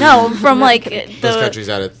 Texas. No, from, like, Those countries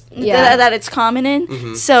that it's... that it's common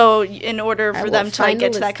in. So in order for will them to, like, find get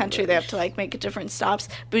a to that list country, of they have to, like, make different stops.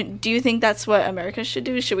 But do you think that's what America should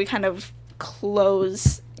do? Should we kind of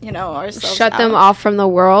close, ourselves Shut them out? off from the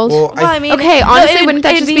world? Well, Well, I mean, Okay, no, honestly, wouldn't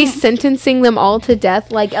that it'd just be sentencing them all to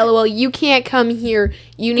death? Like, LOL, you can't come here.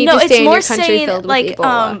 You need to stay in your country filled with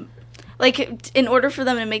Ebola. Like, in order for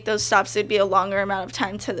them to make those stops, it'd be a longer amount of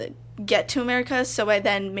time to get to America. So by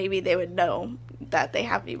then, maybe they would know that they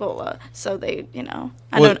have Ebola. So they,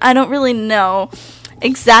 I don't really know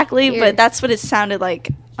exactly, Here. but that's what it sounded like.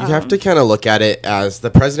 You have to kind of look at it as the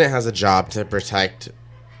president has a job to protect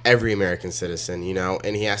every American citizen,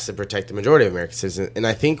 and he has to protect the majority of American citizens. And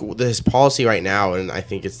I think his policy right now, and I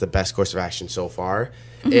think it's the best course of action so far,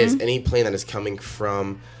 is any plane that is coming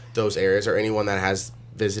from those areas or anyone that has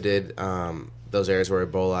visited those areas where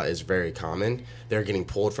Ebola is very common, they're getting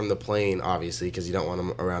pulled from the plane, obviously, because you don't want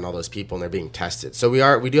them around all those people, and they're being tested. So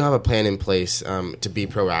we do have a plan in place to be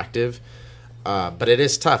proactive, but it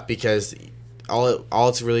is tough because all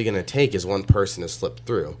it's really going to take is one person to slip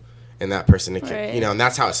through, and that person, and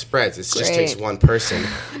that's how it spreads. It just takes one person.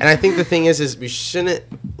 And I think the thing is we shouldn't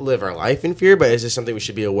live our life in fear, but it's just something we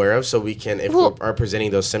should be aware of so we can, if we are presenting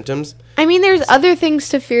those symptoms. I mean, there's other things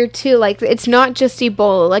to fear, too. Like, it's not just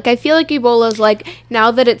Ebola. Like, I feel like Ebola is, like, now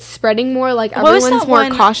that it's spreading more, like, everyone's more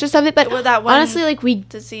cautious of it. But honestly, like,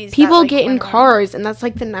 people get in cars, and that's,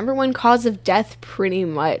 like, the number one cause of death, pretty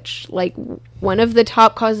much. Like, one of the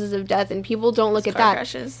top causes of death, and people don't look at that. Car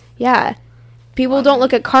crashes. Yeah. People don't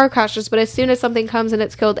look at car crashes, but as soon as something comes and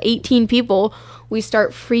it's killed 18 people, we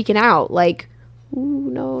start freaking out. Like, ooh,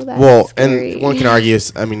 no, that's scary. And one can argue,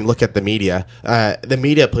 look at the media. The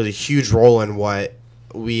media plays a huge role in what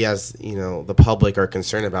we as, the public are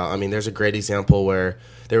concerned about. I mean, there's a great example where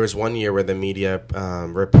there was one year where the media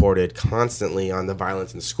reported constantly on the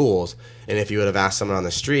violence in schools. And if you would have asked someone on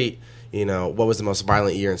the street, what was the most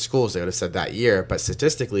violent year in schools, they would have said that year. But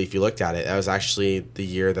statistically, if you looked at it, that was actually the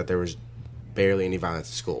year that there was barely any violence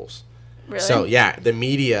in schools. Really? So, yeah, the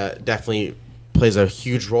media definitely plays a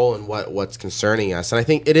huge role in what's concerning us. And I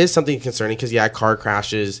think it is something concerning because, car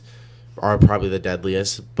crashes are probably the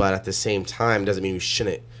deadliest. But at the same time, doesn't mean we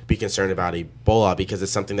shouldn't be concerned about Ebola because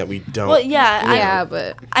it's something that we don't. Well, yeah.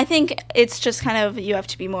 But I think it's just kind of you have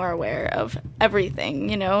to be more aware of everything,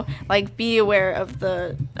 like be aware of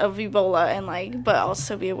Ebola and but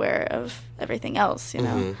also be aware of everything else,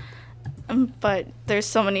 But there's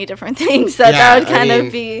so many different things that would kind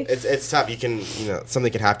of be. It's tough. You can, something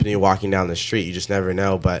could happen to you walking down the street. You just never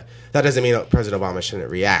know. But that doesn't mean President Obama shouldn't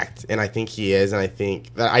react. And I think he is. And I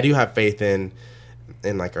think that I do have faith in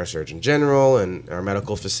like our Surgeon General and our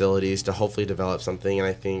medical facilities to hopefully develop something. And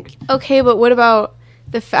I think. Okay, but what about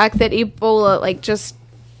the fact that Ebola, like, just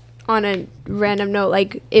on a random note,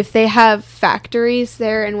 like, if they have factories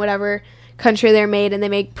there in whatever country they're made and they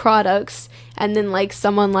make products and then like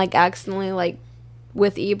someone like accidentally like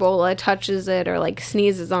with Ebola touches it or like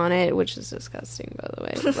sneezes on it, which is disgusting by the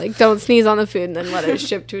way, like don't sneeze on the food and then let it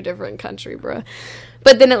ship to a different country, bruh.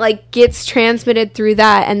 But then it like gets transmitted through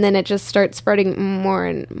that and then it just starts spreading more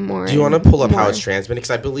and more. Do you want to pull up how it's transmitted? Because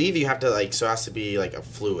I believe you have to it has to be like a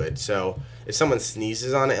fluid. So if someone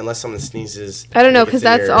sneezes on it, unless someone sneezes, I don't know, because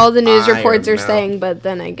that's all the news reports are saying. But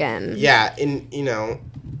then again, yeah,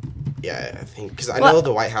 yeah, I think because I know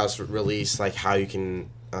the White House released like how you can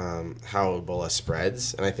how Ebola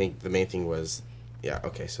spreads, and I think the main thing was yeah. I'll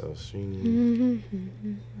do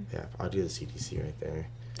the CDC right there.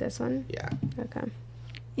 This one, yeah, okay.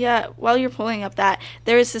 Yeah, while you're pulling up that,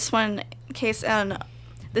 there is this one case, and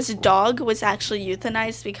this dog was actually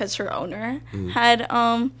euthanized because her owner had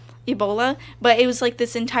Ebola, but it was like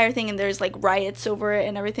this entire thing, and there's like riots over it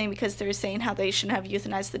and everything because they're saying how they shouldn't have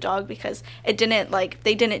euthanized the dog because it didn't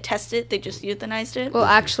they didn't test it, they just euthanized it. Well,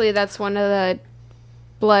 actually, that's one of the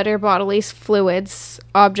blood or bodily fluids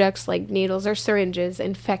objects like needles or syringes,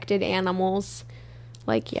 infected animals,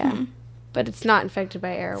 like but it's not infected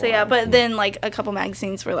by air. So yeah, but then like a couple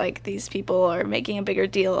magazines were like, these people are making a bigger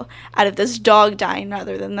deal out of this dog dying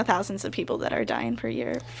rather than the thousands of people that are dying per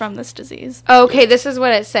year from this disease. Okay, this is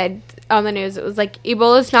what it said on the news. It was like,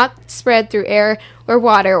 Ebola is not spread through air or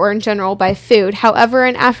water or in general by food. However,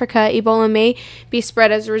 in Africa, Ebola may be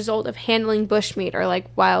spread as a result of handling bushmeat or like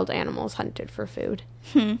wild animals hunted for food.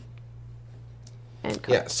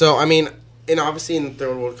 Yeah, so I mean, obviously in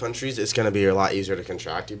third world countries, it's going to be a lot easier to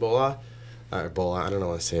contract Ebola. Ebola, I don't know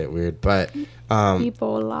how to say it weird, but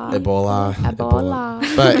Ebola.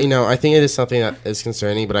 But I think it is something that is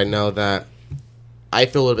concerning. But I know that I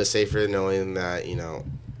feel a little bit safer knowing that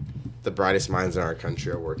the brightest minds in our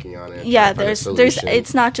country are working on it. Yeah, there's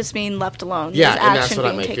it's not just being left alone. Yeah, there's and that's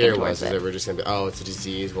what my taken fear towards was, is that we're just going to be, it's a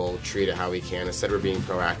disease, we'll treat it how we can. Instead, we're being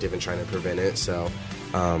proactive and trying to prevent it. So,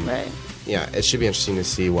 right. Yeah, it should be interesting to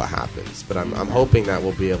see what happens. But I'm hoping that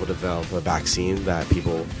we'll be able to develop a vaccine that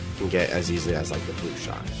people can get as easily as like the flu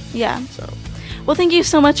shot. Yeah. So. Well, thank you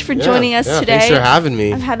so much for joining us today. Thanks for having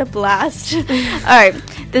me. I've had a blast. All right.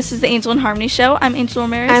 This is the Angel and Harmony Show. I'm Angel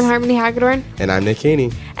Ramirez. I'm Harmony Hagedorn. And I'm Nick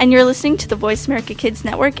Haney. And you're listening to the Voice America Kids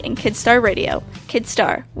Network and KidStar Radio.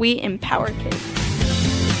 KidStar, we empower kids.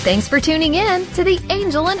 Thanks for tuning in to the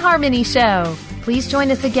Angel and Harmony Show. Please join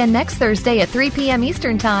us again next Thursday at 3 p.m.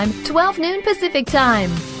 Eastern Time, 12 noon Pacific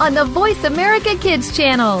Time on the Voice America Kids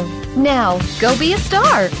channel. Now, go be a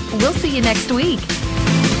star. We'll see you next week.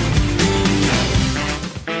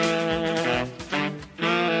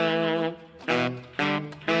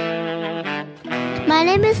 My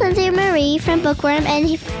name is Lindsay Marie from Bookworm, and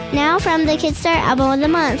now from the KidStar Album of the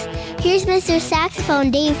Month. Here's Mr. Saxophone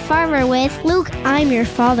Dave Farver with Luke, I'm Your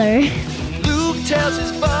Father. Luke tells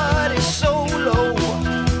his buddy Solo,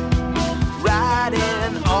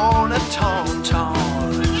 riding on a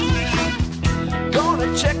tauntaun,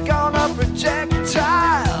 gonna check on a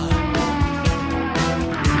projectile,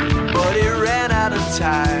 but he ran out of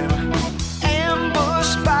time.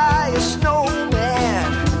 Ambushed by a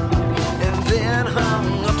snowman, and then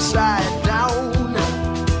hung upside down.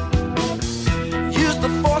 Used the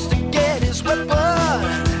force to get his weapon,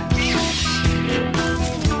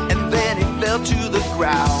 and then he fell to the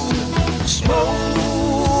ground.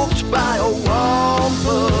 Smoked by a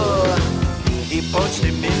womper, he punched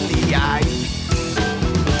him in the eye.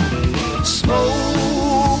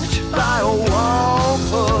 Smoked by a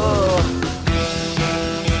womper.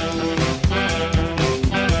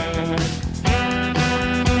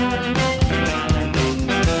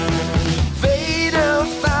 Vader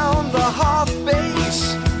found the Hoth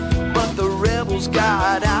base, but the rebels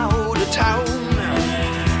got out of town.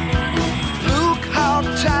 Luke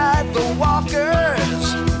hog-tied the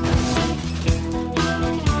walkers,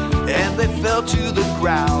 and they fell to the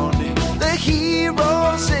ground. The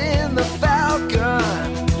heroes in the Falcon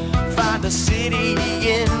find a city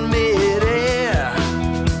in midair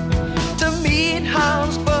to meet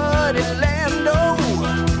Han's buddy Lando,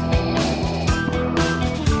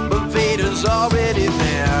 but Vader's already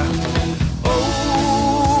there.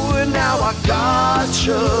 Oh, now I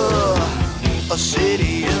gotcha, a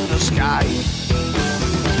city in the sky.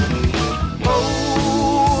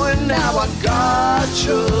 Oh, now I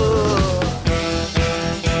gotcha.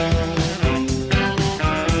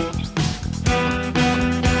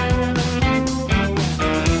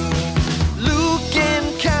 Luke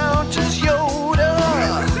encounters Yoda,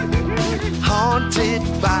 haunted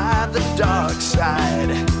by the dark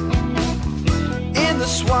side. In the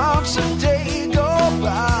swamps of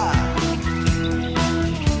Dagobah,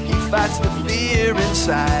 he fights the fear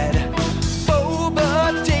inside.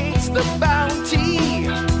 Boba takes the bounty,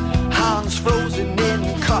 Han's frozen in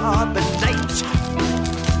carbonite.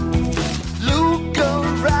 Luke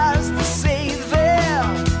arrives to save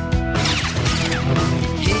them,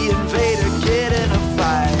 he and Vader get in a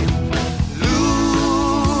fight.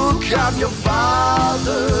 Luke, I'm your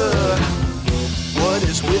father, what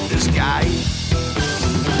is with this guy?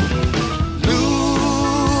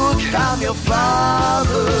 Luke, I'm your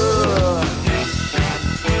father.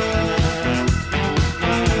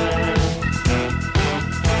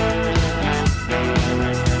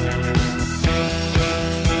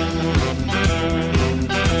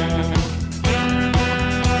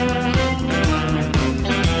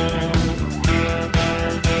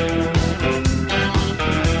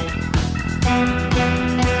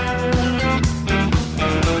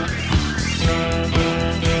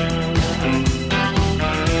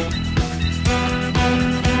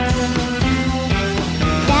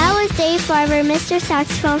 Farver, Mr.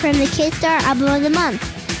 Saxophone from the KidStar Album of the Month.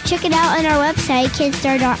 Check it out on our website,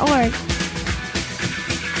 kidstar.org.